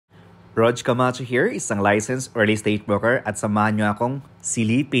Rog Camacho here, isang licensed early estate broker at samahan nyo akong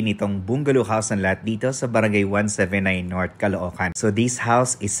silipin itong bungalow house and lot dito sa Barangay 179 North, Caloocan. So this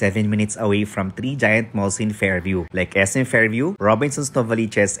house is 7 minutes away from 3 giant malls in Fairview like SM Fairview, Robinson's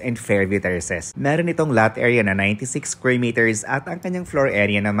Novaliches, and Fairview Terraces. Meron itong lot area na 96 square meters at ang kanyang floor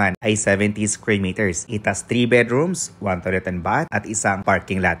area naman ay 70 square meters. It has 3 bedrooms, 1 toilet and bath at isang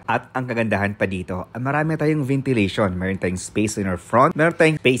parking lot. At ang kagandahan pa dito, marami tayong ventilation. Meron tayong space in our front, meron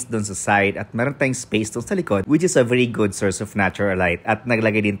tayong space dun sa side at meron tayong space dun sa likod, which is a very good source of natural light. At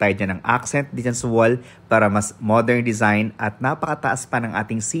naglagay din tayo dyan ng accent dyan sa wall para mas modern design at napakataas pa ng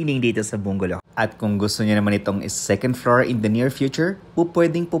ating ceiling dito sa bungalow. At kung gusto niyo naman itong second floor in the near future,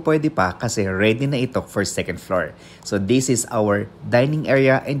 pupwede pa kasi ready na ito for second floor. So this is our dining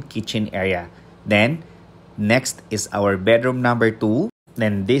area and kitchen area. Then next is our bedroom number 2.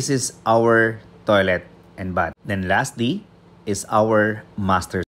 Then this is our toilet and bath. Then lastly is our master